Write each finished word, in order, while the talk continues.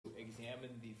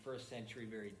examine the first century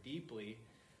very deeply.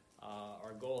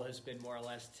 Our goal has been more or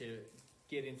less to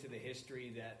get into the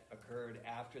history that occurred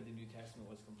after the New Testament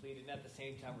was completed. And at the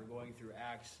same time, we're going through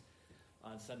Acts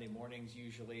on Sunday mornings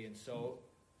usually. And so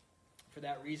for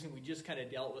that reason, we just kind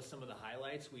of dealt with some of the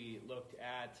highlights. We looked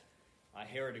at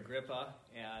Herod Agrippa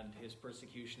and his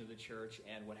persecution of the church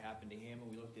and what happened to him. And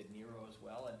we looked at Nero as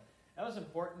well. And that was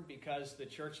important because the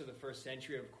church of the first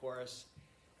century, of course,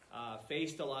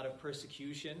 faced a lot of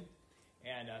persecution.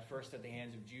 And first at the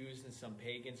hands of Jews and some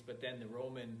pagans, but then the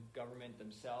Roman government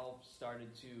themselves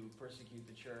started to persecute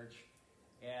the church.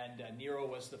 And Nero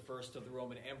was the first of the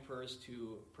Roman emperors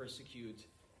to persecute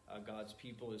God's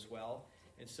people as well.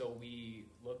 And so we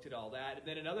looked at all that. And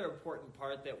then another important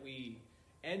part that we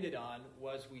ended on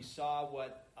was we saw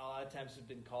what a lot of times has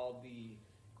been called the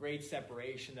great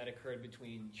separation that occurred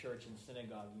between church and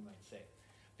synagogue, you might say.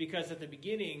 Because at the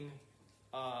beginning,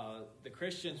 the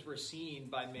Christians were seen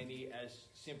by many as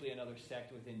simply another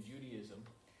sect within Judaism.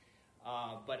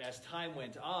 But as time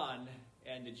went on,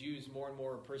 and the Jews more and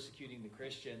more were persecuting the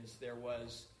Christians, there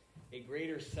was a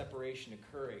greater separation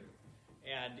occurring.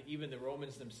 And even the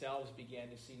Romans themselves began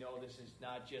to see, no, this is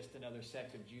not just another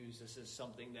sect of Jews. This is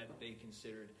something that they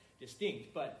considered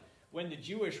distinct. But when the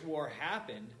Jewish war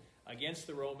happened against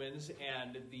the Romans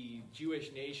and the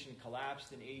Jewish nation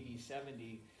collapsed in AD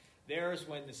 70, there's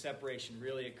when the separation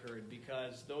really occurred,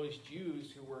 because those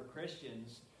Jews who were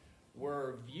Christians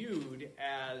were viewed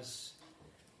as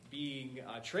being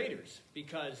traitors,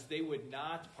 because they would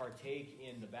not partake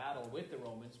in the battle with the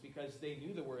Romans, because they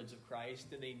knew the words of Christ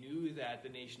and they knew that the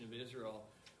nation of Israel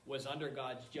was under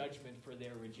God's judgment for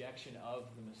their rejection of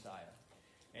the Messiah.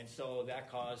 And so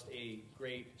that caused a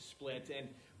great split. And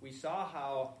we saw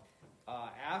how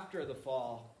after the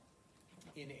fall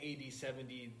in AD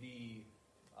 70, the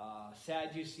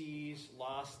Sadducees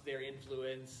lost their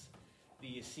influence,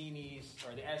 the Essenes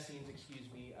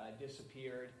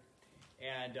disappeared,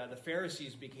 and the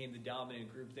Pharisees became the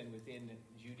dominant group then within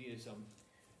Judaism.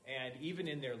 And even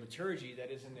in their liturgy, that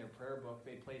is in their prayer book,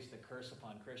 they placed a curse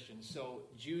upon Christians. So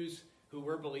Jews who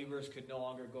were believers could no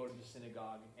longer go to the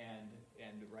synagogue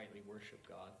and rightly worship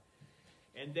God.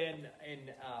 And then in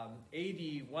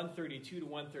AD 132 to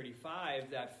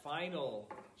 135, that final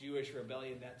Jewish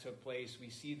rebellion that took place, we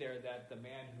see there that the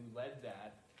man who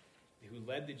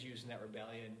led the Jews in that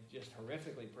rebellion, just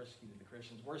horrifically persecuted the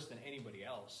Christians, worse than anybody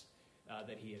else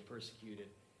that he had persecuted.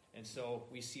 And so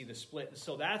we see the split. And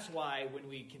so that's why when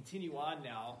we continue on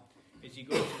now, as you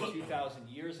go through 2,000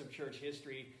 years of church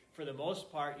history, for the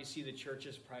most part, you see the church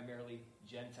is primarily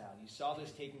Gentile. You saw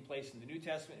this taking place in the New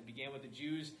Testament. It began with the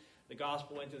Jews. The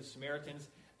gospel went to the Samaritans.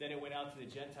 Then it went out to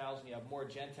the Gentiles, and you have more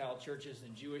Gentile churches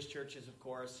than Jewish churches, of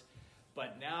course.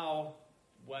 But now,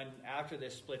 after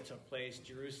this split took place,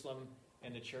 Jerusalem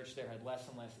and the church there had less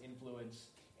and less influence,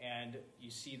 and you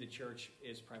see the church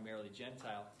is primarily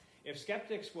Gentile. If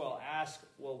skeptics will ask,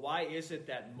 well, why is it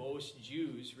that most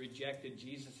Jews rejected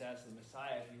Jesus as the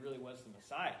Messiah if he really was the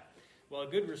Messiah? Well, a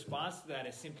good response to that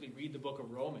is simply read the book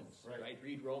of Romans, right?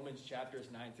 Read Romans chapters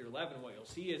 9 through 11. What you'll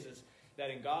see is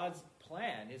that in God's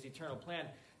plan, his eternal plan,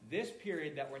 this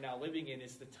period that we're now living in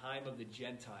is the time of the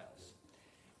Gentiles.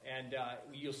 And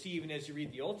you'll see even as you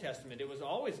read the Old Testament, it was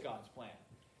always God's plan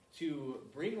to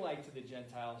bring light to the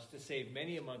Gentiles, to save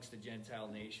many amongst the Gentile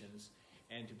nations,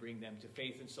 and to bring them to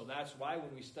faith. And so that's why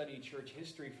when we study church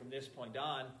history from this point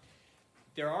on,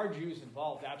 there are Jews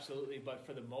involved, absolutely, but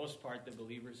for the most part, the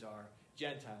believers are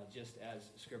Gentile, just as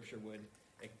Scripture would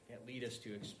lead us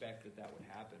to expect that would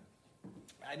happen.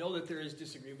 I know that there is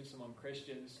disagreements among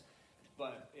Christians,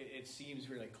 but it seems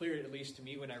really clear, at least to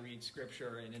me when I read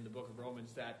Scripture and in the book of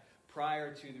Romans, that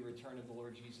prior to the return of the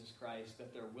Lord Jesus Christ,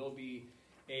 that there will be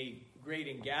a great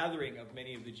ingathering of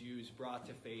many of the Jews brought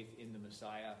to faith in the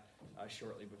Messiah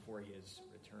shortly before his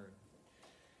return.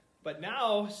 But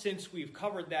now, since we've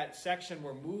covered that section,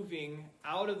 we're moving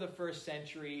out of the first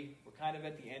century. We're kind of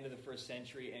at the end of the first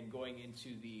century and going into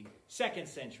the second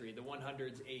century, the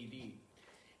 100s AD.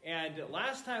 And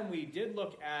last time we did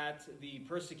look at the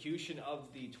persecution of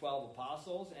the 12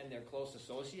 apostles and their close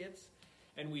associates.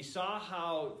 And we saw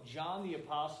how John the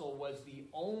Apostle was the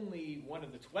only one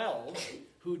of the 12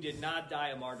 who did not die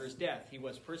a martyr's death. He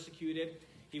was persecuted.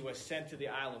 He was sent to the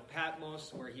Isle of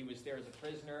Patmos, where he was there as a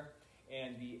prisoner.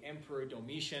 And the Emperor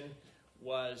Domitian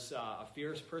was a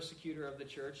fierce persecutor of the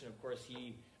church. And of course,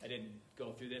 I didn't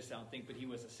go through this, I don't think, but he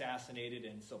was assassinated,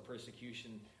 and so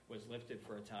persecution was lifted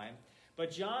for a time.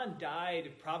 But John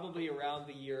died probably around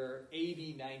the year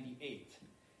AD 98.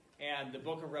 And the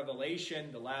book of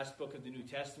Revelation, the last book of the New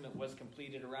Testament, was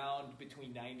completed around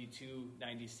between 92,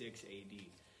 96 AD.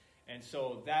 And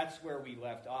so that's where we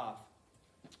left off.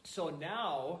 So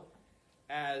now,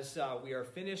 as we are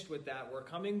finished with that, we're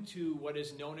coming to what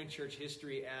is known in church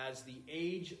history as the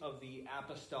age of the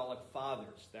apostolic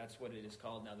fathers. That's what it is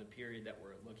called now, the period that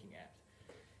we're looking at.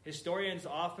 Historians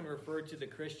often refer to the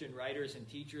Christian writers and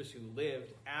teachers who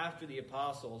lived after the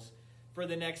apostles for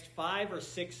the next 5 or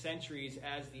 6 centuries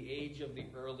as the age of the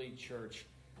early church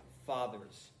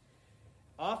fathers.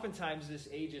 Oftentimes, this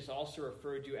age is also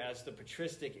referred to as the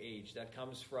patristic age. That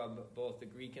comes from both the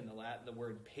Greek and the Latin, the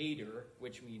word pater,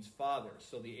 which means father.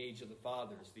 So the age of the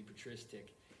fathers, the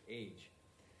patristic age.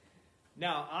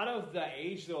 Now, out of the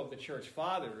age, though, of the church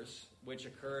fathers, which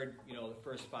occurred, the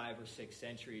first 5 or 6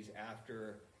 centuries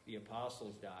after the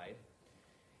apostles died,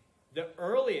 the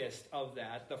earliest of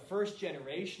that, the first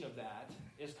generation of that,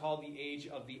 is called the age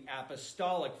of the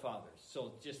apostolic fathers.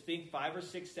 So just think 5 or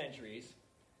 6 centuries,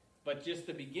 but just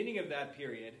the beginning of that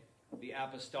period, the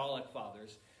apostolic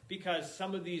fathers, because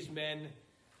some of these men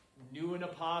knew an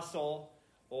apostle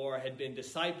or had been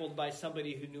discipled by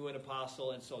somebody who knew an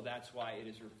apostle, and so that's why it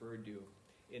is referred to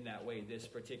in that way, this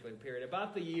particular period.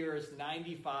 About the years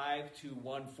 95 to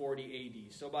 140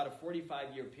 AD. So about a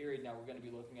 45-year period now we're going to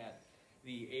be looking at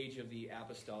the age of the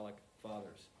apostolic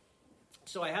fathers.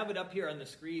 So I have it up here on the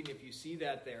screen if you see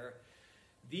that there.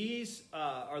 These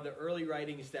are the early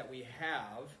writings that we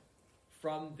have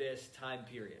from this time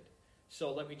period.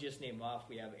 So let me just name off.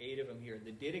 We have 8 of them here.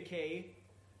 The Didache,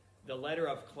 the letter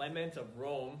of Clement of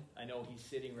Rome. I know he's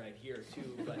sitting right here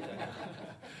too, but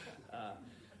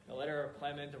the letter of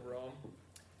Clement of Rome.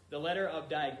 The letter of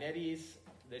Diognetus,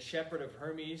 the shepherd of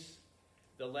Hermes.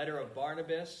 The letter of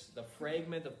Barnabas, the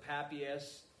fragment of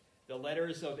Papias, the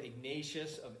letters of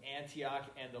Ignatius of Antioch,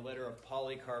 and the letter of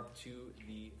Polycarp to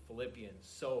the Philippians.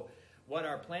 So what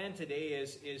our plan today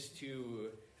is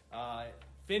to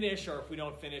finish, or if we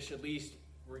don't finish, at least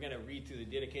we're going to read through the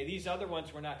Didache. These other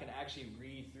ones we're not going to actually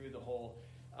read through the whole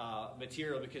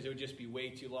material because it would just be way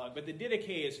too long. But the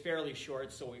Didache is fairly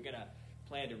short, so we're going to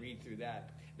plan to read through that.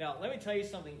 Now, let me tell you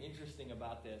something interesting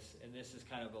about this, and this is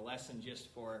kind of a lesson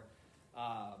just for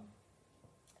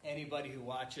anybody who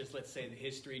watches, let's say, the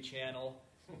History Channel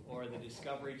or the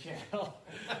Discovery Channel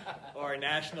or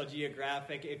National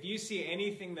Geographic. If you see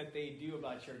anything that they do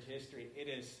about church history, it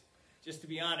is, just to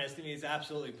be honest, it's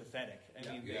absolutely pathetic.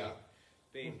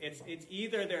 It's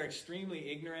either they're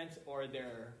extremely ignorant or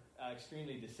they're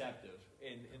extremely deceptive.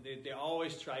 And they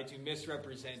always try to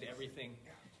misrepresent everything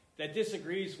that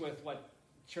disagrees with what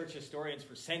church historians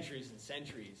for centuries and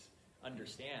centuries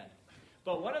understand.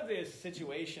 But one of the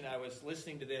situation, I was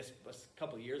listening to this a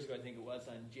couple of years ago, I think it was,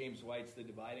 on James White's The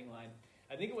Dividing Line.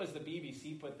 I think it was the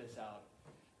BBC put this out.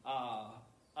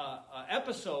 An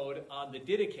episode on the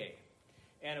Didache.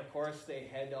 And of course,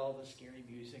 they had all the scary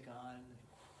music on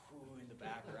in the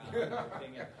background and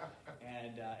everything.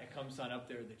 And it comes on up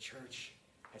there, the church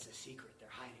has a secret. They're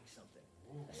hiding something.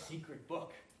 A secret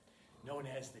book known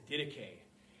as the Didache.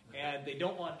 And they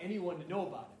don't want anyone to know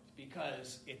about it,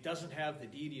 because it doesn't have the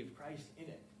deity of Christ in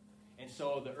it. And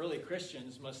so the early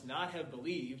Christians must not have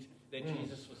believed that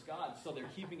Jesus was God, so they're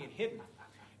keeping it hidden.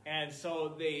 And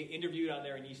so they interviewed on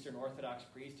there an Eastern Orthodox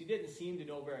priest who didn't seem to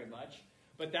know very much,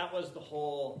 but that was the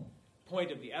whole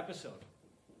point of the episode.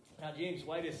 Now James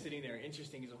White is sitting there,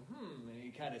 interesting, he's like, and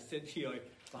he kind of sits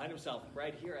behind himself,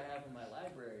 right here I have in my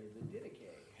library, the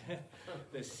Didache,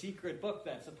 the secret book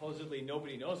that supposedly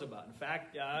nobody knows about. In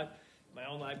fact, my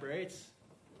own library, it's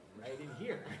right in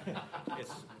here.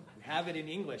 Have it in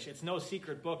English. It's no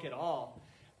secret book at all.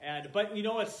 But you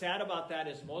know what's sad about that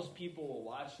is most people will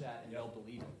watch that and they'll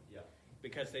believe it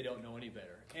because they don't know any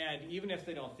better. And even if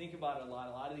they don't think about it a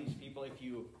lot of these people,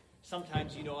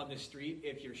 sometimes on the street,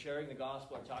 if you're sharing the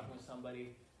gospel or talking with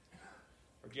somebody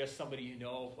or just somebody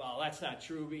well, that's not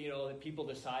true, but that people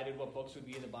decided what books would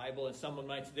be in the Bible, and someone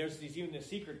might say, there's even a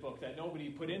secret book that nobody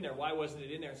put in there. Why wasn't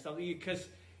it in there? And stuff, because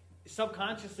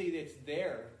subconsciously it's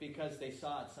there because they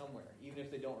saw it somewhere, even if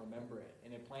they don't remember it.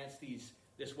 And it plants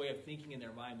this way of thinking in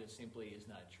their mind that simply is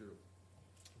not true.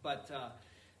 But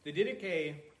the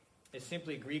Didache is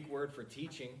simply a Greek word for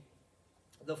teaching.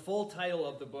 The full title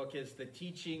of the book is The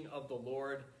Teaching of the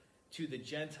Lord to the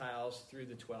Gentiles Through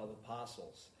the 12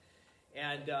 Apostles.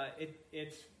 And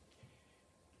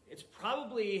it's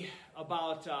probably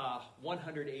about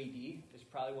 100 AD is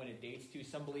probably when it dates to.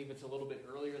 Some believe it's a little bit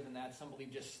earlier than that. Some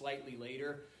believe just slightly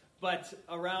later. But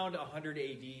around 100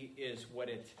 AD is what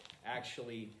it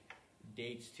actually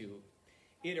dates to.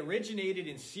 It originated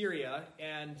in Syria,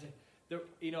 and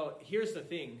here's the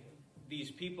thing.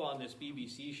 These people on this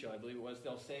BBC show, I believe it was,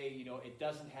 they'll say, it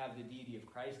doesn't have the deity of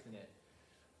Christ in it.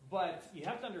 But you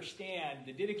have to understand,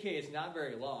 the Didache is not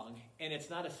very long, and it's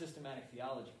not a systematic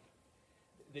theology.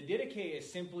 the Didache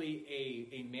is simply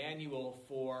a manual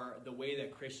for the way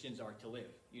that Christians are to live.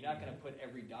 You're not going to put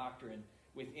every doctrine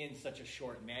within such a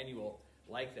short manual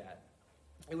like that.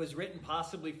 It was written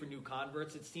possibly for new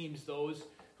converts. It seems those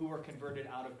who were converted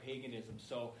out of paganism,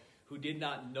 so who did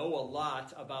not know a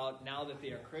lot about, now that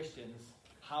they are Christians,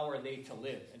 how are they to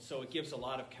live. And so it gives a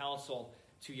lot of counsel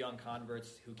to young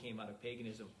converts who came out of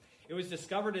paganism. It was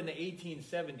discovered in the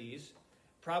 1870s,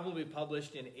 probably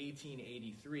published in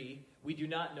 1883. We do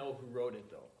not know who wrote it,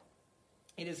 though.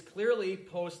 It is clearly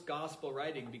post-gospel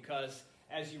writing because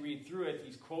as you read through it,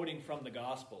 he's quoting from the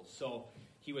Gospels, so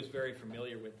he was very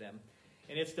familiar with them.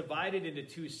 And it's divided into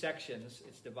two sections.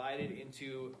 It's divided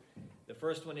into, the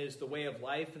first one is the way of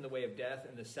life and the way of death,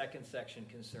 and the second section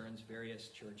concerns various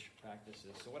church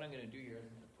practices. So what I'm going to do here is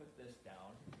I'm going to put this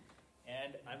down,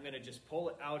 and I'm going to just pull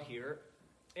it out here.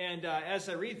 And as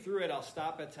I read through it, I'll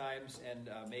stop at times and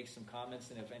make some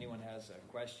comments, and if anyone has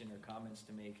a question or comments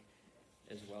to make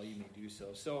as well, you may do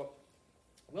so. So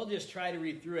we'll just try to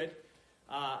read through it.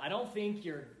 I don't think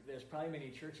there's probably many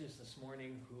churches this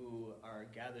morning who are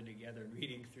gathered together and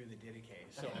reading through the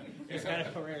Didache. So it's kind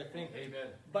of a rare thing. Amen.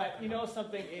 But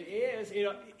something, it is,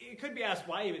 it could be asked,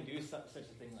 why even do such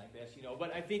a thing like this,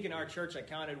 But I think in our church, I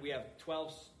counted, we have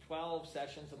 12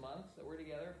 sessions a month that we're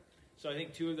together. So I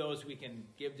think 2 of those we can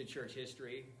give to church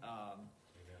history.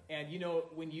 And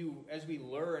as we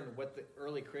learn what the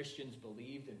early Christians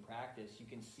believed and practiced, you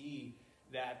can see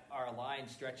that our line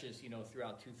stretches,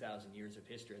 throughout 2,000 years of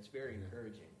history. It's very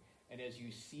encouraging. And as you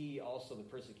see also the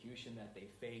persecution that they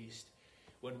faced,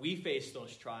 when we face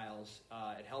those trials,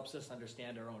 it helps us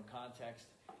understand our own context.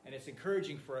 And it's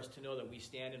encouraging for us to know that we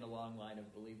stand in a long line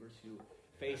of believers who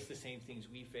face the same things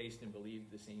we faced and believe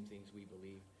the same things we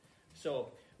believe.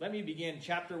 So let me begin.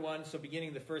 Chapter 1, so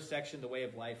beginning the first section, the way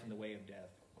of life and the way of death.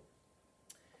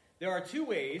 There are 2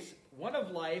 ways, one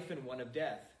of life and one of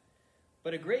death.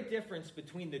 But a great difference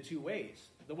between the 2 ways.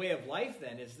 The way of life,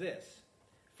 then, is this.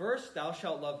 First, thou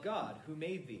shalt love God, who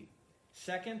made thee.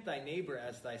 Second, thy neighbor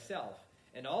as thyself.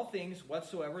 And all things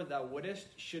whatsoever thou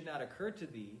wouldest should not occur to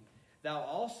thee, thou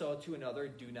also to another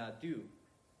do not do.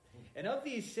 And of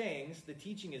these sayings, the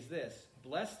teaching is this.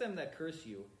 Bless them that curse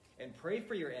you, and pray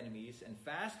for your enemies, and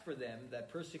fast for them that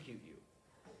persecute you.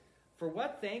 For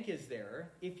what thank is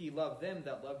there, if ye love them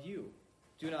that love you?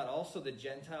 Do not also the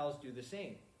Gentiles do the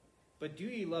same? But do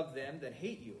ye love them that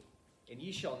hate you? And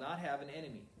ye shall not have an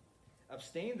enemy.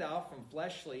 Abstain thou from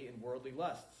fleshly and worldly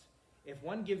lusts. If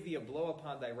one give thee a blow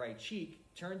upon thy right cheek,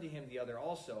 turn to him the other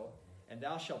also, and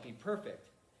thou shalt be perfect.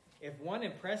 If one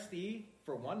impress thee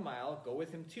for 1 mile, go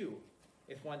with him 2.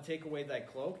 If one take away thy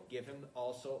cloak, give him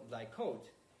also thy coat.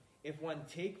 If one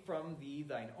take from thee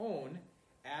thine own,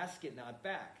 ask it not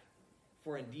back.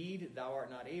 For indeed thou art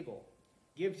not able.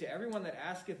 Give to everyone that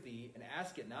asketh thee, and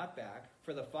ask it not back,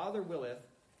 for the Father willeth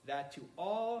that to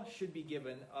all should be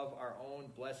given of our own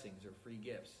blessings or free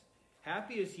gifts.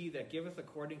 Happy is he that giveth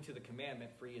according to the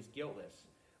commandment, for he is guiltless.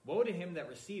 Woe to him that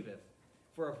receiveth,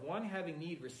 for if one having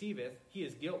need receiveth, he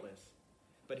is guiltless.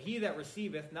 But he that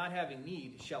receiveth not having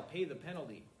need shall pay the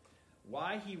penalty.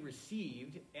 Why he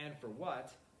received, and for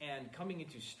what, and coming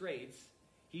into straits,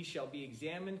 he shall be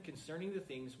examined concerning the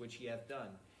things which he hath done.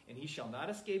 And he shall not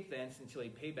escape thence until he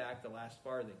pay back the last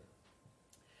farthing.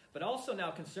 But also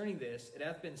now concerning this, it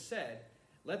hath been said,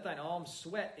 Let thine alms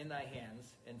sweat in thy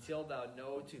hands, until thou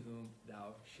know to whom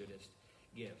thou shouldest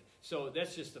give. So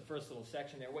that's just the first little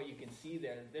section there. What you can see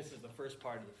there, this is the first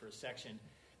part of the first section.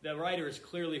 The writer is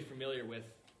clearly familiar with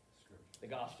the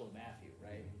Gospel of Matthew,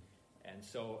 right? And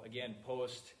so, again,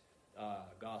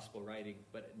 post-gospel writing,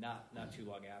 but not too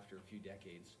long after, a few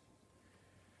decades.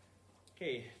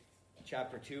 Okay.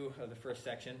 Chapter 2 of the first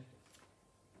section.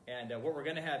 And what we're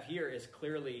going to have here is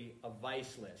clearly a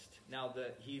vice list. Now,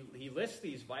 he lists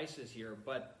these vices here,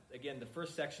 but again, the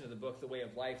first section of the book, the way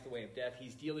of life, the way of death,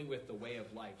 he's dealing with the way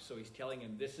of life. So he's telling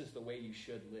him this is the way you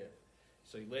should live.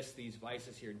 So he lists these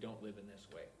vices here, don't live in this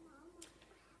way.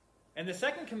 And the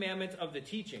second commandment of the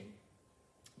teaching,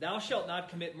 thou shalt not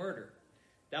commit murder.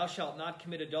 Thou shalt not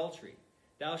commit adultery.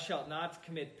 Thou shalt not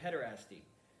commit pederasty.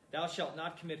 Thou shalt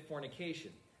not commit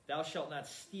fornication. Thou shalt not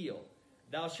steal.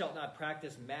 Thou shalt not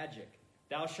practice magic.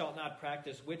 Thou shalt not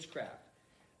practice witchcraft.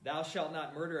 Thou shalt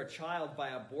not murder a child by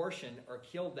abortion or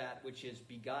kill that which is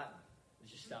begotten.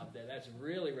 Let's just stop there. That's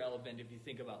really relevant if you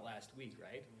think about last week,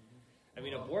 right? I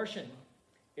mean, abortion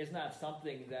is not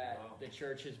something that the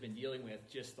church has been dealing with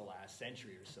just the last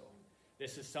century or so.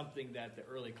 This is something that the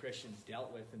early Christians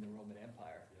dealt with in the Roman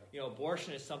Empire.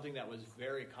 Abortion is something that was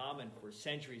very common for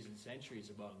centuries and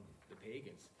centuries among the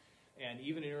pagans. And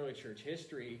even in early church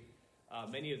history,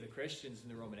 many of the Christians in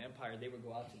the Roman Empire, they would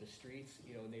go out to the streets,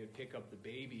 and they would pick up the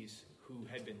babies who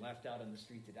had been left out on the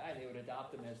street to die. They would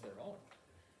adopt them as their own.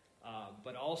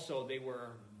 But also they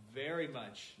were very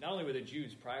much, not only were the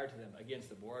Jews prior to them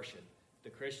against abortion, the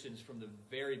Christians from the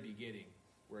very beginning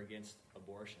were against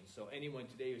abortion. So anyone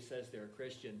today who says they're a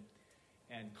Christian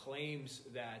and claims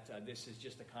that this is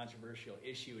just a controversial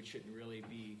issue, it shouldn't really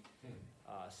be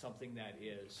something that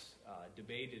is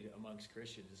debated amongst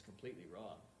Christians, is completely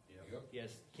wrong. Yep. Yes,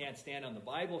 can't stand on the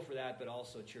Bible for that, but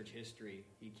also church history,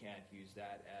 he can't use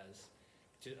that as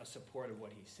a support of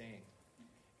what he's saying.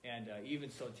 And even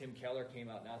so, Tim Keller came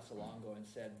out not so long ago and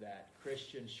said that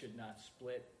Christians should not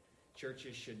split.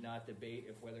 Churches should not debate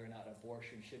if whether or not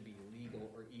abortion should be legal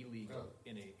or illegal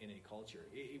in a culture.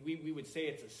 We would say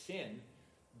it's a sin,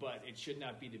 but it should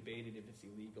not be debated if it's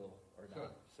illegal or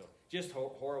not. So just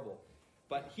horrible.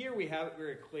 But here we have it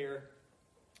very clear.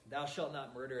 Thou shalt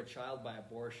not murder a child by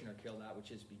abortion or kill that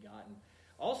which is begotten.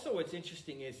 Also, what's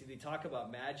interesting is they talk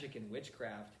about magic and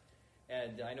witchcraft.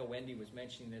 And I know Wendy was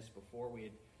mentioning this before we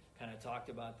had kind of talked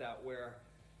about that, where,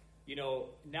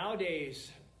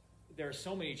 nowadays there are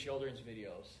so many children's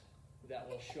videos that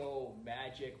will show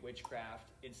magic, witchcraft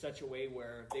in such a way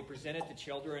where they present it to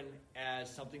children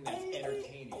as something that's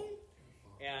entertaining.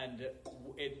 And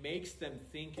it makes them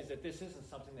think is that this isn't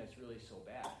something that's really so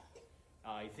bad.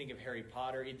 You think of Harry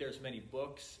Potter, there's many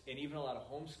books, and even a lot of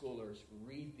homeschoolers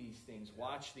read these things,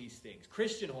 watch these things.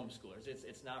 Christian homeschoolers,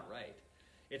 it's not right.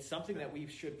 It's something that we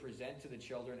should present to the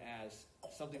children as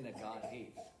something that God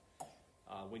hates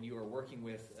when you are working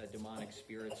with demonic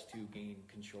spirits to gain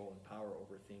control and power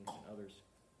over things and others.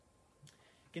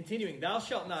 Continuing, thou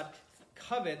shalt not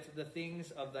covet the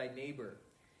things of thy neighbor.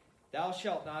 Thou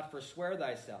shalt not forswear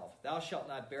thyself. Thou shalt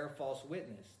not bear false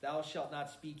witness. Thou shalt not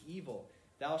speak evil.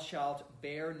 Thou shalt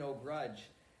bear no grudge.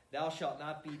 Thou shalt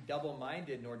not be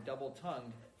double-minded nor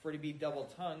double-tongued, for to be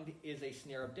double-tongued is a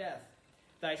snare of death.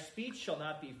 Thy speech shall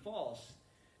not be false,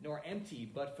 nor empty,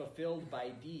 but fulfilled by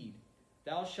deed.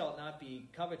 Thou shalt not be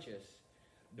covetous,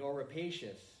 nor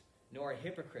rapacious, nor a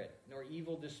hypocrite, nor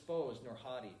evil disposed, nor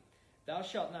haughty. Thou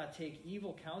shalt not take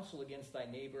evil counsel against thy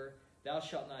neighbor. Thou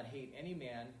shalt not hate any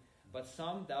man, but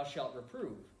some thou shalt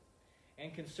reprove.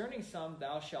 And concerning some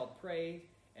thou shalt pray,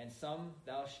 and some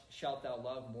shalt thou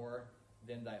love more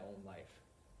than thy own life.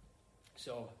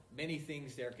 So many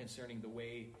things there concerning the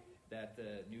way that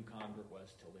the new convert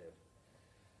was to live.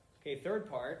 Okay, third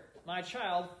part. My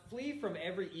child, flee from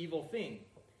every evil thing,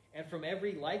 and from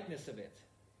every likeness of it.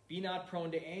 Be not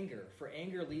prone to anger, for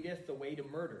anger leadeth the way to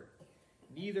murder.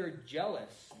 Neither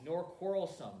jealous, nor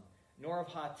quarrelsome, nor of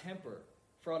hot temper,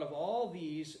 for out of all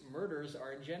these murders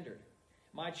are engendered.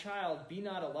 My child, be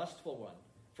not a lustful one,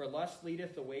 for lust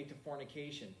leadeth the way to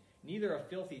fornication. Neither a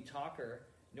filthy talker,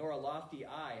 nor a lofty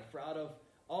eye, for out of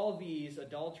all these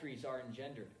adulteries are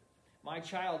engendered. My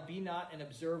child, be not an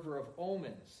observer of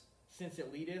omens, since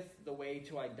it leadeth the way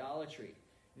to idolatry.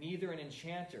 Neither an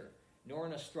enchanter, nor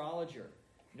an astrologer,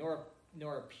 nor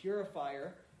a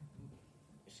purifier,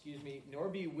 nor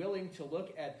be willing to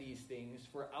look at these things,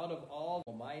 for out of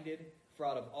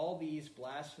all these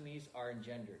blasphemies are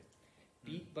engendered.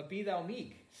 But be thou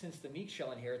meek, since the meek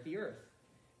shall inherit the earth.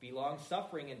 Be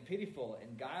long-suffering and pitiful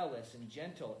and guileless and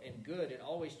gentle and good, and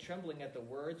always trembling at the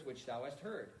words which thou hast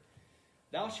heard.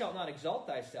 Thou shalt not exalt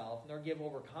thyself, nor give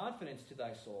over confidence to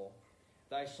thy soul.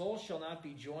 Thy soul shall not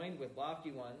be joined with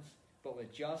lofty ones, but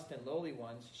with just and lowly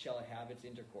ones shall it have its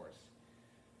intercourse.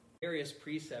 Various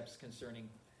precepts concerning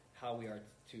how we are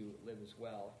to live as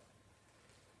well.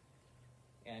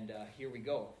 And here we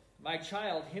go. My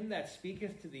child, him that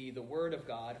speaketh to thee the word of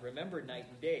God, remember night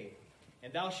and day.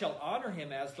 And thou shalt honor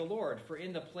him as the Lord. For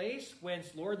in the place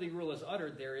whence lordly rule is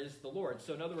uttered, there is the Lord.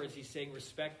 So in other words, he's saying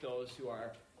respect those who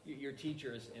are your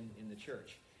teachers in the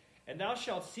church. And thou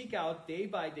shalt seek out day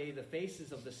by day the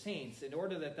faces of the saints, in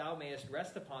order that thou mayest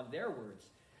rest upon their words.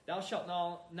 Thou shalt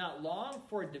not long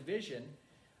for division,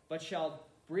 but shalt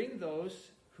bring those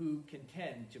who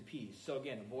contend to peace. So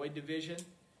again, avoid division,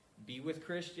 be with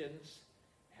Christians,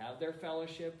 have their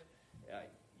fellowship.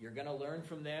 You're going to learn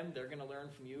from them. They're going to learn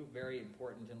from you. Very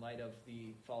important in light of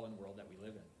the fallen world that we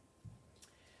live in.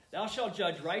 Thou shalt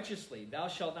judge righteously. Thou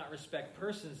shalt not respect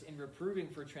persons in reproving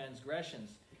for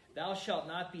transgressions. Thou shalt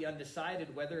not be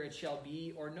undecided whether it shall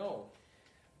be or no.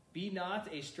 Be not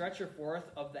a stretcher forth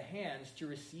of the hands to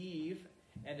receive,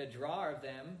 and a drawer of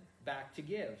them back to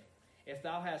give. If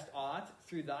thou hast aught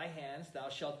through thy hands, thou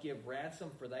shalt give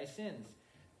ransom for thy sins.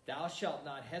 Thou shalt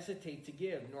not hesitate to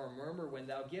give, nor murmur when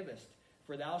thou givest.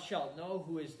 For thou shalt know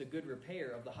who is the good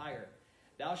repayer of the hire.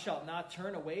 Thou shalt not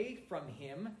turn away from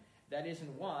him that is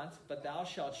in want, but thou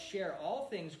shalt share all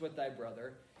things with thy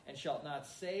brother, and shalt not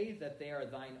say that they are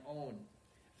thine own.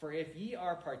 For if ye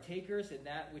are partakers in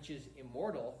that which is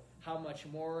immortal, how much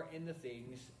more in the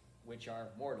things which are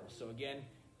mortal. So again,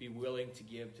 be willing to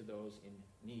give to those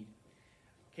in need.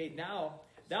 Okay, now,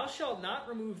 thou shalt not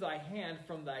remove thy hand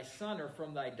from thy son or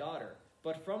from thy daughter,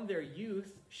 but from their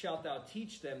youth shalt thou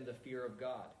teach them the fear of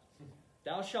God.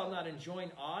 Thou shalt not enjoin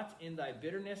aught in thy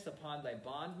bitterness upon thy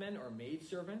bondman or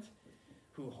maidservant,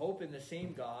 who hope in the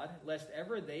same God, lest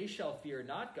ever they shall fear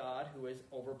not God, who is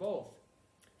over both.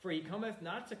 For he cometh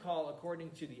not to call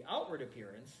according to the outward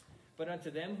appearance, but unto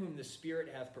them whom the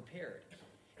Spirit hath prepared.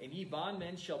 And ye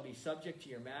bondmen shall be subject to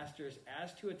your masters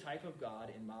as to a type of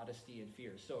God in modesty and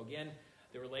fear. So again,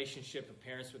 the relationship of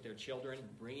parents with their children,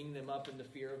 bringing them up in the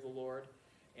fear of the Lord,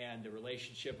 and the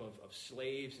relationship of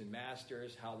slaves and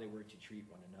masters, how they were to treat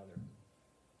one another.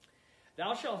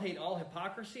 Thou shalt hate all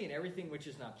hypocrisy and everything which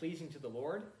is not pleasing to the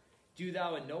Lord. Do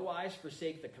thou in no wise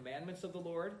forsake the commandments of the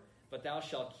Lord, but thou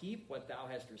shalt keep what thou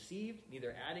hast received,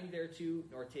 neither adding thereto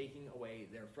nor taking away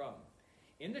therefrom.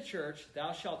 In the church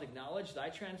thou shalt acknowledge thy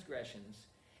transgressions,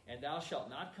 and thou shalt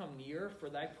not come near for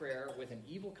thy prayer with an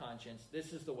evil conscience.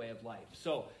 This is the way of life.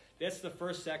 So that's the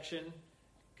first section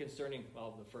concerning,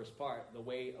 well, the first part, the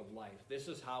way of life. This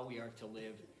is how we are to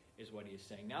live, is what he is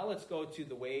saying. Now let's go to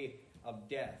the way of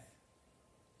death.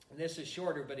 And this is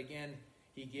shorter, but again,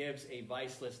 he gives a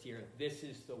vice list here. This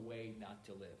is the way not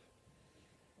to live.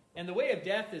 And the way of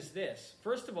death is this.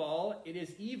 First of all, it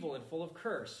is evil and full of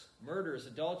curse. Murders,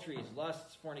 adulteries,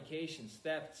 lusts, fornications,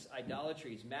 thefts,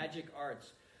 idolatries, magic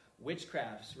arts,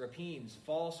 witchcrafts, rapines,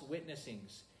 false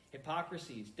witnessings,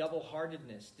 hypocrisies,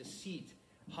 double-heartedness, deceit,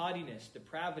 haughtiness,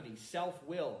 depravity,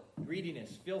 self-will,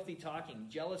 greediness, filthy talking,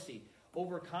 jealousy,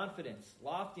 overconfidence,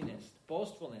 loftiness,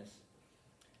 boastfulness,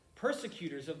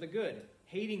 persecutors of the good,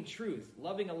 hating truth,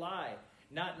 loving a lie,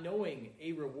 not knowing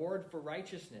a reward for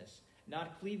righteousness,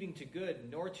 not cleaving to good,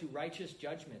 nor to righteous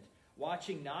judgment,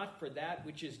 watching not for that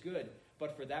which is good,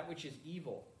 but for that which is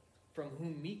evil, from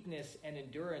whom meekness and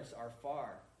endurance are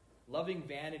far, loving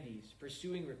vanities,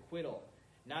 pursuing requital,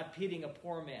 not pitying a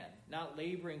poor man, not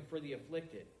laboring for the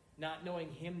afflicted, not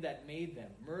knowing him that made them,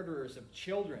 murderers of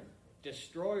children,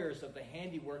 destroyers of the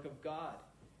handiwork of God,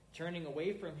 turning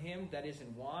away from him that is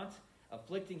in want,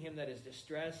 afflicting him that is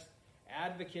distressed,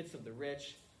 advocates of the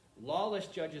rich, lawless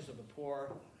judges of the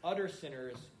poor, utter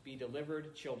sinners, be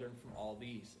delivered children from all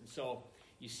these. And so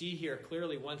you see here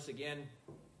clearly once again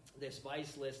this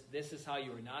vice list. This is how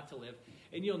you are not to live.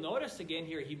 And you'll notice again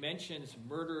here he mentions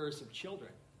murderers of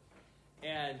children.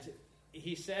 And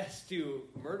he says to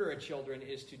murder a children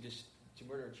is to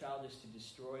murder a child is to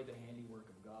destroy the handiwork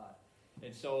of God.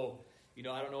 And so, you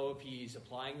know, I don't know if he's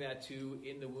applying that to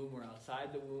in the womb or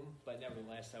outside the womb, but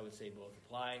nevertheless, I would say both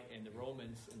apply. And the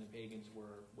Romans and the pagans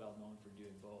were well known for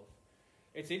doing both.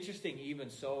 It's interesting, even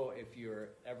so, if you're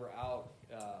ever out,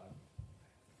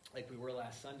 like we were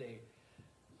last Sunday,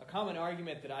 a common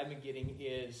argument that I've been getting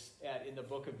is in the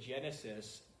book of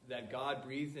Genesis that God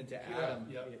breathed into Adam.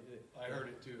 Yeah, I heard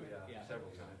it too, several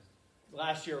times.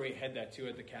 Last year we had that too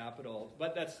at the Capitol,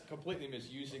 but that's completely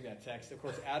misusing that text. Of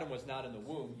course, Adam was not in the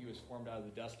womb. He was formed out of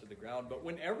the dust of the ground. But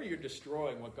whenever you're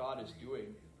destroying what God is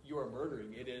doing, you are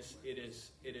murdering. It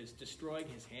is destroying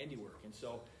his handiwork. And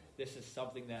so this is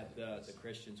something that the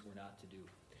Christians were not to do.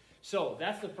 So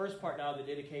that's the first part now, the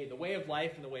dedicated, the way of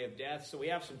life and the way of death. So we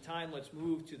have some time. Let's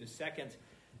move to the second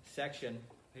section.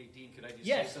 Hey, Dean, could I just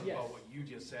say something about what you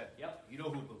just said? Yep. You know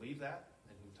who believed that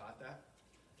and who taught that?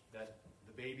 That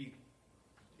the baby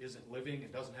isn't living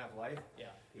and doesn't have life?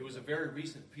 Yeah. It was a very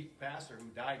recent pastor who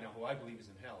died now, who I believe is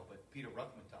in hell, but Peter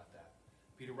Ruckman taught that.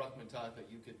 Peter Ruckman taught that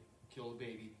you could kill a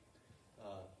baby,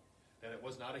 that it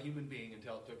was not a human being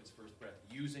until it took its first breath,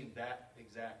 using that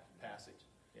exact passage,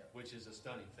 which is a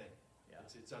stunning thing. Yeah.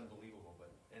 It's unbelievable, but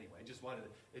anyway, I just wanted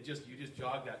to, you just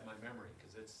jogged that in my memory,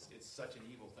 because it's such an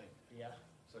evil thing. Yeah.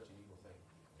 Such an evil thing.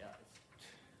 Yeah.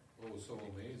 What was so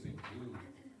amazing, too,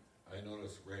 I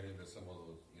noticed ran into some of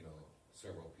those,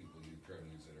 several people you try to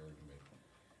use that argument.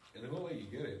 And they won't let you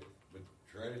get it, but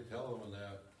try to tell them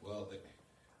that, well,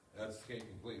 that's taken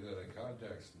completely out of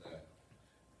context, and that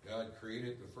God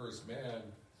created the first man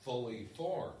fully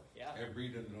formed and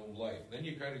breathed into new life. And then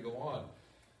you kind of go on.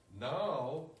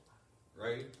 Now,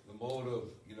 right, the mode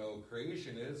of,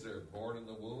 creation is they're born in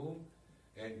the womb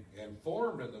and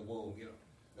formed in the womb,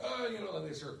 and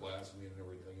they start blasphemy and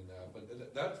everything and that.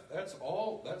 But that's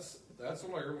the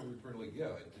one I remember really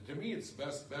to me, it's the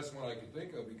best one I can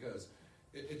think of, because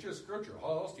it's just scripture.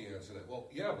 How else do you answer that? Well,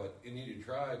 yeah, but you need to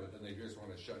try, but then they just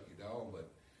want to shut you down. But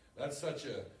that's such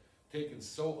a taken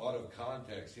so out of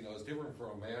context. It's different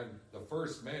from a man, the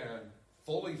first man,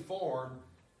 fully formed,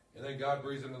 and then God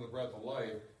breathes into the breath of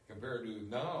life, compared to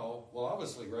now, well,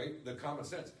 obviously, right, the common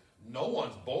sense. No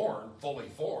one's born fully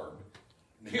formed.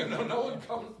 No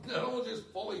one's just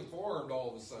fully formed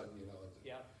all of a sudden,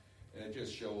 Yeah. And it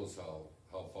just shows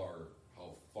how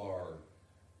far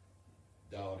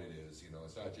down it is,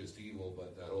 It's not just evil,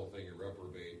 but that whole thing of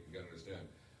reprobate, you gotta understand.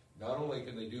 Not only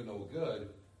can they do no good,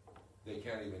 they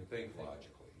can't even think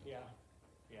logically. Yeah,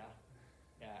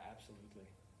 absolutely.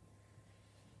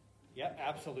 Yeah,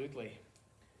 absolutely.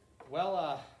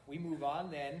 Well, we move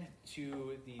on then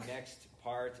to the next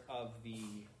part of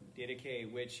the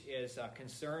Didache, which is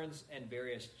concerns and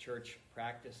various church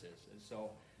practices. And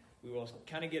so we will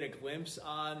kind of get a glimpse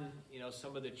on,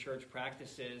 some of the church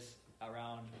practices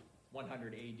around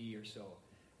 100 AD or so,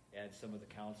 and some of the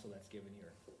counsel that's given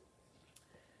here.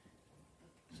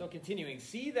 So continuing,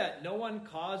 see that no one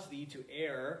cause thee to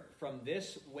err from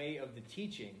this way of the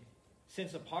teaching,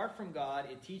 since apart from God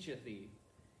it teacheth thee.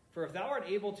 For if thou art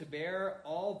able to bear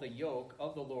all the yoke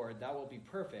of the Lord, thou wilt be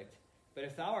perfect. But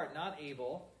if thou art not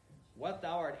able, what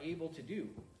thou art able to do?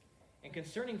 And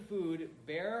concerning food,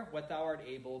 bear what thou art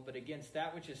able, but against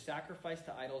that which is sacrificed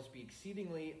to idols, be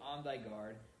exceedingly on thy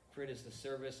guard, for it is the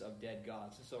service of dead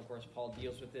gods. And so, of course, Paul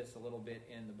deals with this a little bit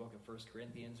in the book of 1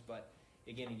 Corinthians, but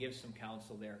again, he gives some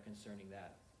counsel there concerning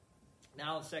that.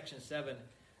 Now in section 7,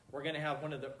 we're going to have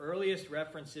one of the earliest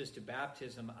references to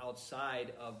baptism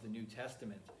outside of the New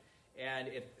Testament. And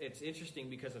it's interesting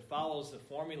because it follows the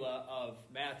formula of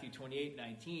Matthew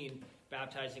 28:19,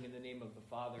 baptizing in the name of the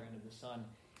Father and of the Son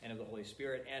and of the Holy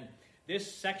Spirit. And this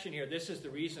section here, this is the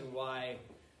reason why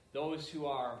those who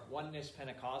are oneness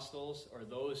Pentecostals or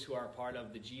those who are part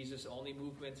of the Jesus-only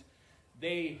movement,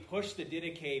 they push the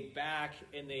Didache back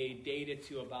and they date it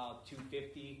to about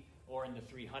 250 or in the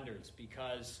 300s,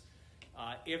 because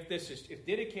if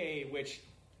Didache, which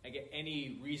again,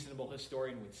 any reasonable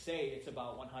historian would say it's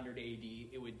about 100 AD,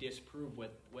 it would disprove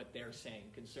what they're saying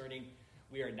concerning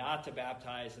we are not to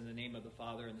baptize in the name of the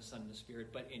Father and the Son and the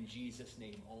Spirit, but in Jesus'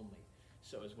 name only.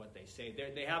 So is what they say.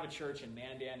 They have a church in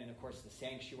Mandan, and of course the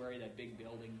sanctuary, that big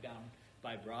building down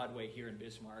by Broadway here in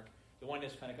Bismarck. The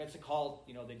Oneness Pentecostal, it's called,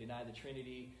 they deny the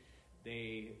Trinity.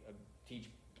 They teach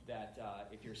that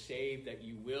if you're saved, that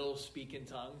you will speak in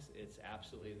tongues. It's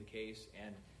absolutely the case.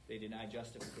 And they deny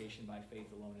justification by faith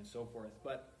alone and so forth.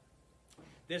 But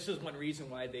this is one reason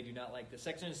why they do not like this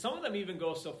section. And some of them even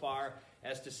go so far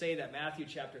as to say that Matthew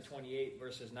chapter 28,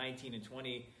 verses 19 and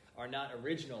 20 are not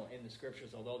original in the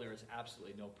scriptures, although there is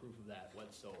absolutely no proof of that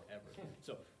whatsoever.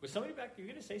 So, was somebody back there?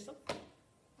 You going to say something?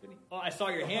 Oh, I saw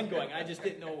your hand going. I just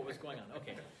didn't know what was going on.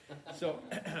 Okay.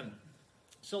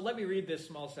 So let me read this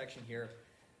small section here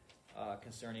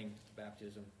concerning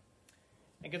baptism.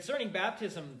 And concerning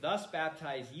baptism, thus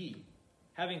baptize ye,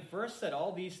 having first said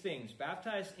all these things,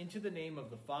 baptize into the name of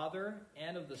the Father,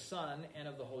 and of the Son, and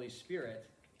of the Holy Spirit,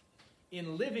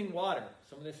 in living water.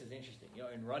 Some of this is interesting,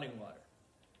 in running water.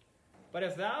 But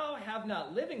if thou have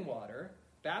not living water,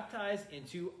 baptize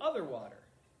into other water.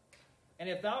 And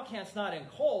if thou canst not in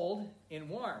cold, in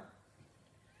warm.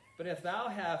 But if thou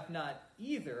have not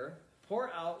either,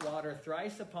 pour out water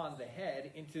thrice upon the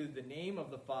head into the name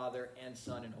of the Father and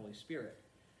Son and Holy Spirit.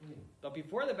 But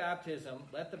before the baptism,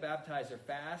 let the baptizer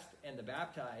fast, and the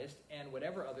baptized, and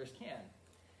whatever others can.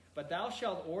 But thou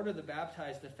shalt order the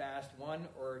baptized to fast 1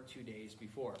 or 2 days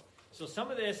before. So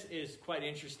some of this is quite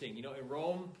interesting. In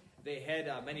Rome, they had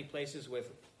many places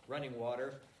with running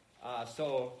water.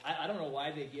 So I don't know why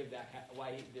they give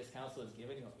why this counsel is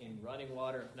given, in running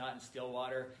water, if not in still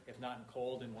water, if not in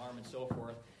cold and warm and so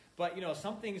forth. But,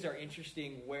 some things are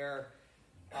interesting where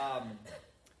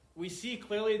we see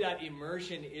clearly that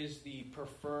immersion is the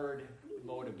preferred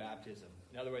mode of baptism.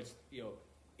 In other words,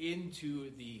 into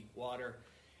the water.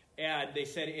 And they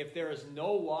said if there is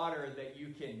no water that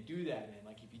you can do that in,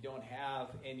 like if you don't have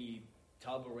any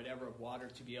tub or whatever of water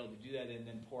to be able to do that in,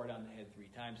 then pour it on the head 3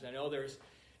 times. I know there's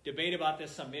debate about this.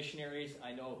 Some missionaries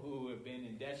I know who have been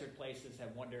in desert places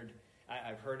have wondered,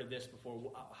 I've heard of this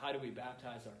before, how do we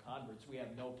baptize our converts? We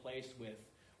have no place with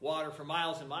water for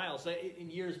miles and miles. In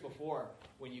years before,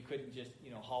 when you couldn't just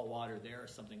haul water there or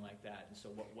something like that. And so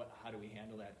how do we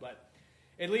handle that? But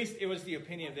at least it was the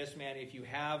opinion of this man, if you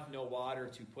have no water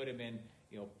to put him in,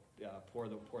 pour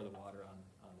the water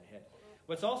on the head.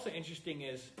 What's also interesting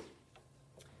is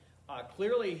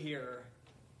clearly here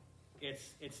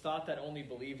it's thought that only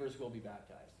believers will be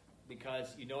baptized,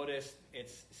 because you notice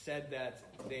it's said that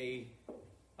they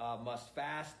must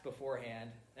fast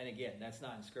beforehand. And again, that's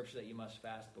not in Scripture that you must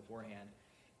fast beforehand.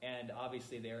 And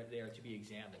obviously they are to be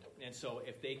examined. And so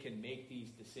if they can make these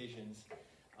decisions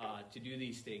to do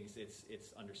these things,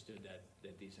 it's understood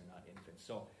that these are not infants.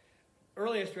 So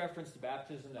earliest reference to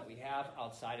baptism that we have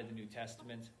outside of the New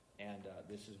Testament And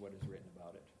this is what is written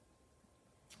about it.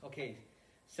 Okay,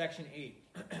 section 8.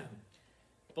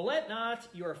 But let not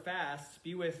your fasts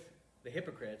be with the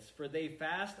hypocrites, for they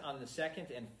fast on the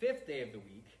 2nd and 5th day of the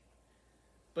week.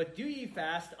 But do ye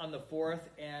fast on the 4th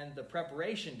and the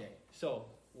preparation day? So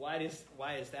why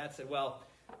is that said? Well,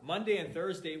 Monday and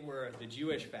Thursday were the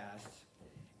Jewish fasts,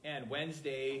 and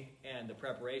Wednesday and the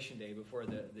preparation day before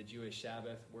the Jewish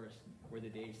Sabbath were the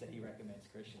days that he recommends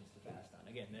Christians to fast on.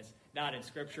 Again, that's not in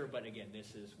Scripture, but again,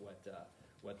 this is what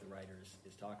the writer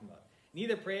is talking about.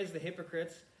 Neither pray as the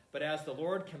hypocrites, but as the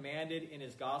Lord commanded in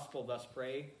his gospel, thus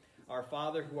pray, Our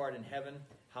Father who art in heaven,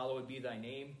 hallowed be thy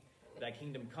name. Thy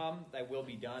kingdom come, thy will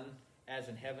be done, as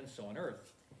in heaven, so on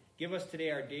earth. Give us today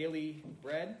our daily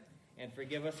bread, and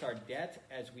forgive us our debt,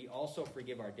 as we also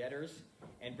forgive our debtors.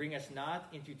 And bring us not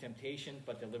into temptation,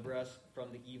 but deliver us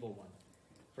from the evil one.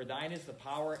 For thine is the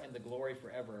power and the glory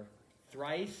forever.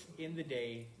 Thrice in the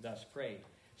day, thus pray.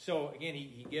 So again,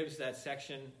 he gives that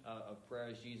section of prayer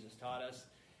as Jesus taught us,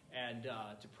 and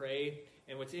to pray.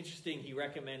 And what's interesting, he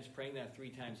recommends praying that 3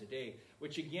 times a day,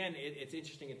 which again, it's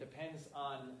interesting. It depends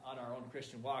on our own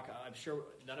Christian walk. I'm sure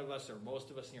none of us, or most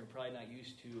of us here, are probably not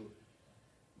used to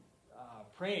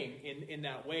praying in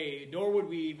that way, nor would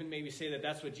we even maybe say that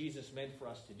that's what Jesus meant for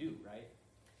us to do, right?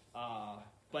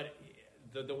 But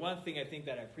the one thing I think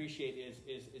that I appreciate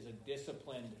is a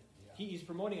disciplined, he's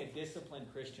promoting a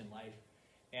disciplined Christian life,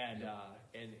 and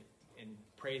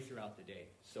pray throughout the day.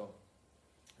 So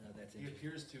that's interesting. He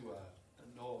appears to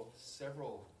know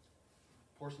several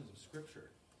portions of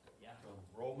Scripture. Yeah. From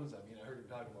Romans, I heard him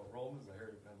talking about Romans. I heard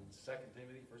him 2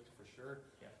 Timothy, first for sure.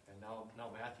 Yeah. And now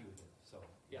Matthew again. So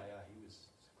Yeah. he was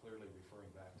clearly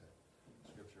referring back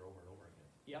to Scripture over and over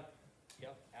again.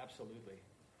 Yep, absolutely.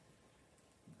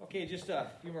 Okay, just a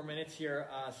few more minutes here.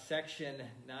 Section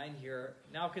 9 here.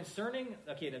 Now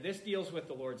this deals with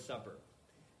the Lord's Supper,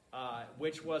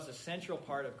 which was a central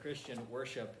part of Christian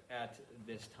worship at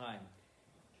this time.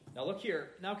 Now look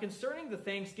here. Now concerning the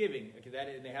Thanksgiving,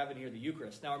 they have in here the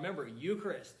Eucharist. Now remember,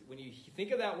 Eucharist, when you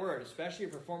think of that word, especially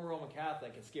if you're a former Roman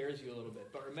Catholic, it scares you a little bit.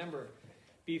 But remember,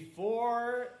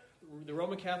 before the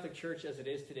Roman Catholic Church as it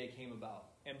is today came about,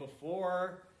 and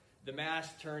before the Mass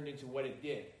turned into what it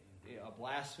did, a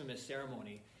blasphemous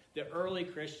ceremony, the early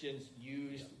Christians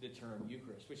used the term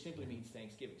Eucharist, which simply means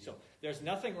Thanksgiving. So there's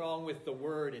nothing wrong with the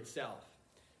word itself.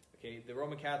 Okay, the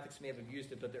Roman Catholics may have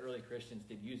abused it, but the early Christians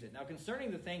did use it. Now,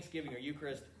 concerning the Thanksgiving or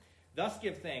Eucharist, thus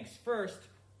give thanks. First,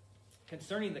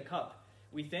 concerning the cup,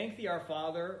 we thank thee, our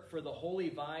Father, for the holy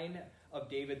vine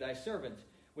of David thy servant,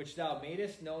 which thou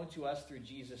madest known to us through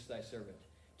Jesus thy servant.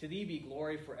 To thee be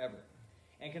glory forever.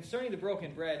 And concerning the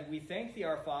broken bread, we thank thee,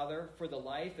 our Father, for the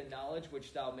life and knowledge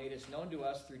which thou madest known to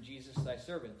us through Jesus thy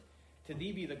servant. To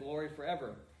thee be the glory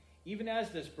forever. Even as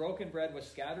this broken bread was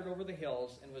scattered over the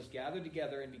hills and was gathered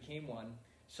together and became one,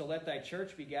 so let thy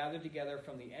church be gathered together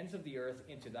from the ends of the earth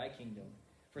into thy kingdom.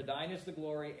 For thine is the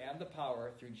glory and the power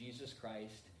through Jesus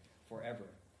Christ forever.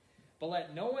 But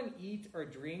let no one eat or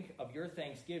drink of your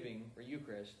thanksgiving or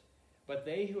Eucharist, but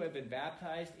they who have been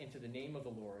baptized into the name of the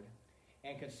Lord.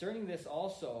 And concerning this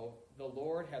also, the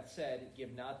Lord hath said,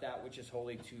 give not that which is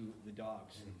holy to the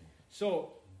dogs.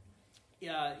 So,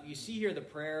 you see here the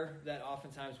prayer that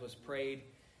oftentimes was prayed,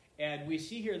 and we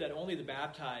see here that only the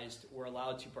baptized were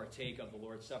allowed to partake of the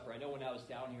Lord's Supper. I know when I was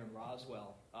down here in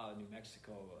Roswell, New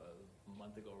Mexico, a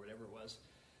month ago or whatever it was,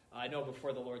 I know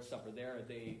before the Lord's Supper there,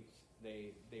 they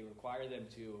require them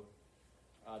to,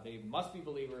 they must be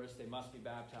believers, they must be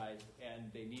baptized,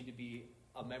 and they need to be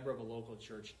a member of a local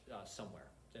church somewhere.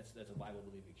 That's a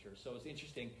Bible-believing church. So it's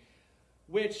interesting,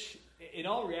 which, in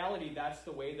all reality, that's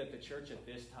the way that the church at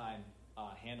this time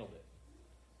handled it.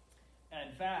 And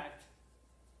in fact,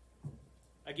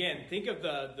 again, think of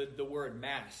the word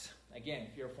Mass. Again,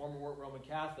 if you're a former Roman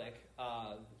Catholic,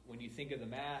 when you think of the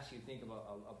Mass, you think of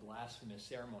a blasphemous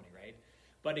ceremony, right?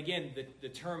 But again, the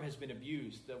term has been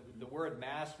abused. The word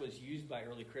Mass was used by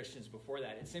early Christians before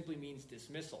that. It simply means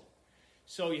dismissal.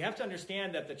 So you have to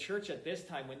understand that the church at this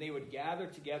time, when they would gather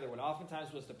together, what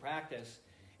oftentimes was the practice,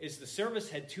 is the service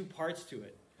had 2 parts to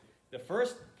it. The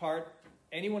first part,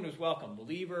 anyone was welcome,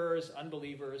 believers,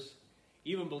 unbelievers,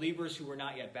 even believers who were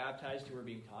not yet baptized, who were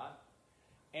being taught.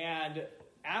 And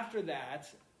after that,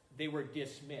 they were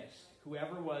dismissed.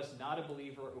 Whoever was not a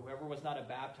believer, whoever was not a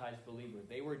baptized believer,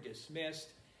 they were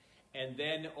dismissed. And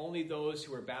then only those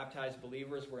who were baptized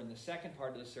believers were in the second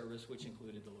part of the service, which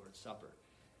included the Lord's Supper.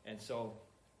 And so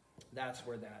that's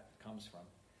where that comes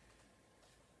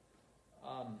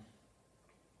from.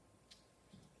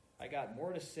 I got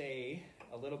more to say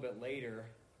a little bit later,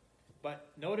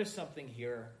 but notice something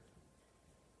here.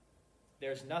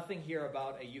 There's nothing here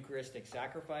about a Eucharistic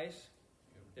sacrifice.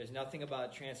 There's nothing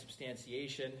about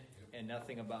transubstantiation, and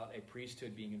nothing about a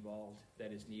priesthood being involved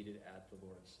that is needed at the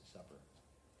Lord's Supper.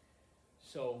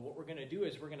 So what we're going to do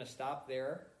is we're going to stop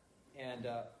there, and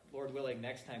Lord willing,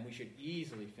 next time we should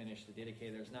easily finish the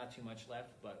Didache. There's not too much left,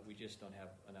 but we just don't have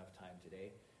enough time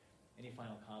today. Any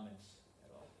final comments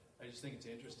at all? I just think it's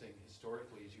interesting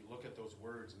historically as you look at those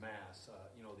words, Mass,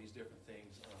 these different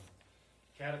things.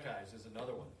 Catechize is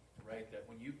another one, right? That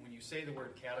when you say the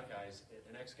word catechize,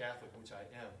 an ex-Catholic, which I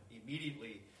am,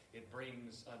 immediately it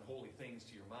brings unholy things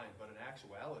to your mind. But in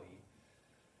actuality,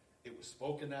 it was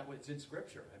spoken that way. It's in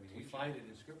Scripture. I mean, we find it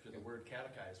in Scripture, the word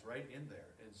catechize right in there.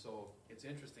 And so it's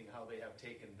interesting how they have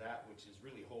taken that which is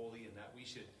really holy and that we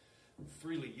should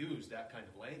freely use that kind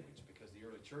of language, because the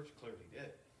early church clearly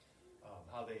did.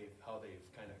 How they've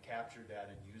kind of captured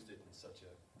that and used it in such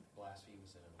a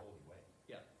blasphemous and unholy way.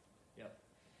 Yeah.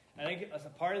 I think as a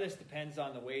part of this depends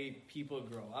on the way people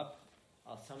grow up.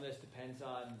 Some of this depends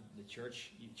on the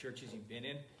churches you've been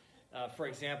in. For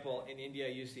example, in India,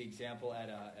 I use the example at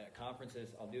conferences.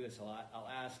 I'll do this a lot. I'll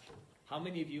ask, how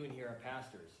many of you in here are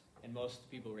pastors? And most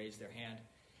people raise their hand.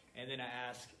 And then I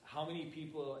ask, how many of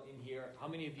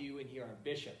you in here are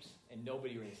bishops? And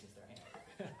nobody raises their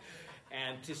hand.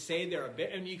 And to say they're a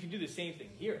bishop, and you can do the same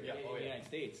thing here in the United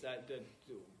States. The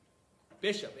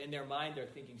bishop, in their mind, they're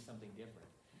thinking something different.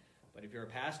 But if you're a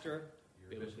pastor,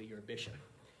 biblically, you're a bishop.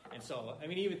 And so, I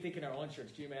mean, even think in our own church,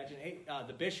 do you imagine, hey,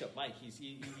 the bishop, Mike, he's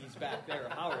back there,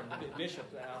 Howard, the bishop,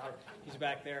 he's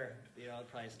back there, it'll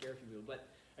probably scare a few people. But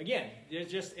again,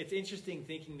 it's interesting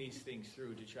thinking these things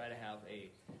through to try to have a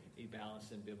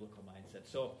balanced and biblical mindset.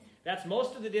 So that's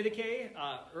most of the Didache,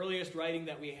 earliest writing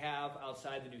that we have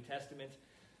outside the New Testament.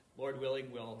 Lord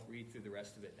willing, we'll read through the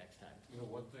rest of it next time.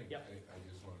 One thing Yep.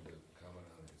 I just wanted to comment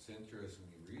on. It's interesting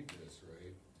when you read this,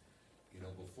 right?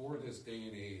 Before this day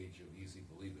and age of easy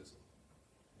believism,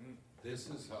 this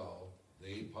is how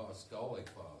the apostolic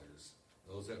fathers,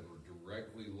 those that were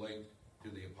directly linked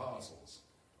to the apostles,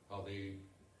 how they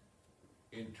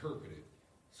interpreted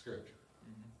Scripture,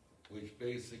 which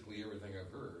basically everything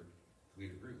I've heard,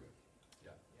 we'd agree with.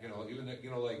 Yeah. Even that,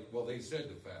 they said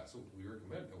to fast. So we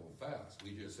recommend that we'll fast.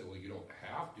 We just said, well, you don't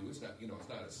have to. It's not, it's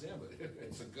not a sin, but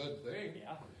it's a good thing.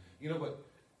 Yeah. But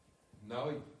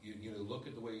now you look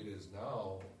at the way it is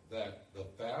now, that the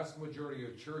vast majority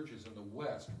of churches in the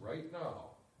West right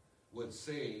now would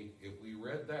say, if we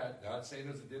read that, not saying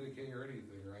it's a Didache or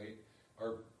anything, right?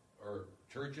 Our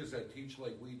churches that teach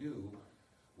like we do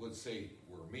would say,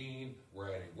 we're mean, we're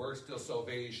adding works to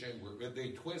salvation, they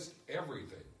twist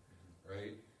everything,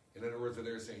 right? In other words,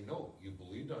 they're saying, no, you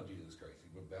believed on Jesus Christ,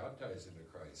 you've been baptized into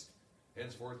Christ.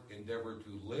 Henceforth, endeavor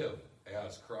to live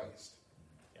as Christ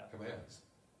commands.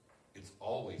 It's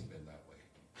always been that way.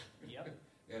 Yep.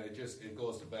 And it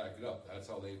goes to back it up. That's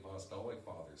how the apostolic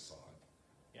fathers saw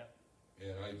it. Yep.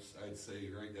 And I'd say,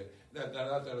 right, that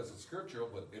not that it's a scriptural,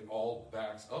 but it all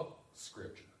backs up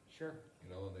Scripture. Sure.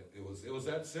 And it was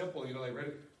that simple. They read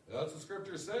it. That's what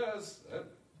Scripture says.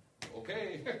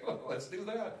 Okay, let's do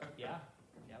that. Yeah.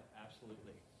 Yep.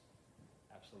 Absolutely.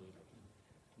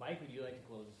 Mike, would you like to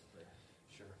close there?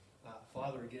 Sure.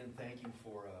 Father, again, thank you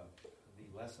for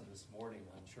the lesson this morning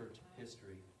on church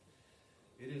history.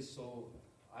 It is so,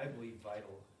 I believe,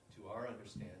 vital to our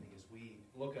understanding as we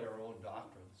look at our own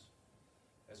doctrines,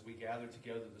 as we gather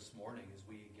together this morning, as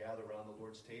we gather around the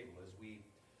Lord's table, as we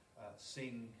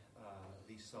sing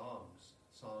these songs,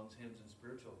 hymns, and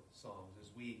spiritual songs, as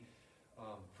we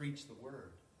preach the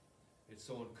Word. It's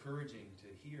so encouraging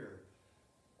to hear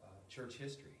church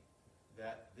history,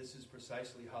 that this is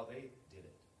precisely how they did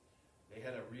it. They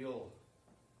had a real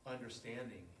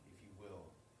understanding, if you will,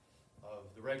 of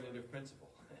the regulative principle,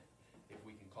 if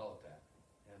we can call it that.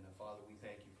 And Father, we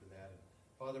thank you for that. And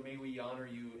Father, may we honor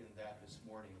you in that this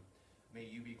morning. May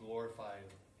you be glorified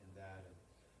in that. And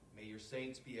may your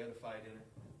saints be edified in it.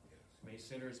 May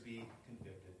sinners be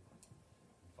convicted.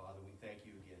 And Father, we thank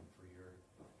you again for your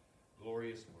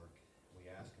glorious work. We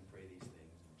ask and pray these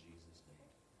things in Jesus' name.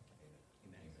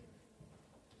 Amen.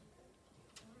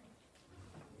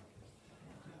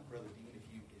 Brother Dean, if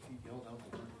you yelled out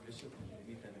the word bishop and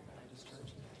you meet them in Baptist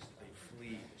church, they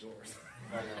flee the doors.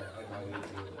 I know.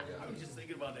 I was just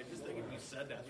thinking about that. Just thinking you said that.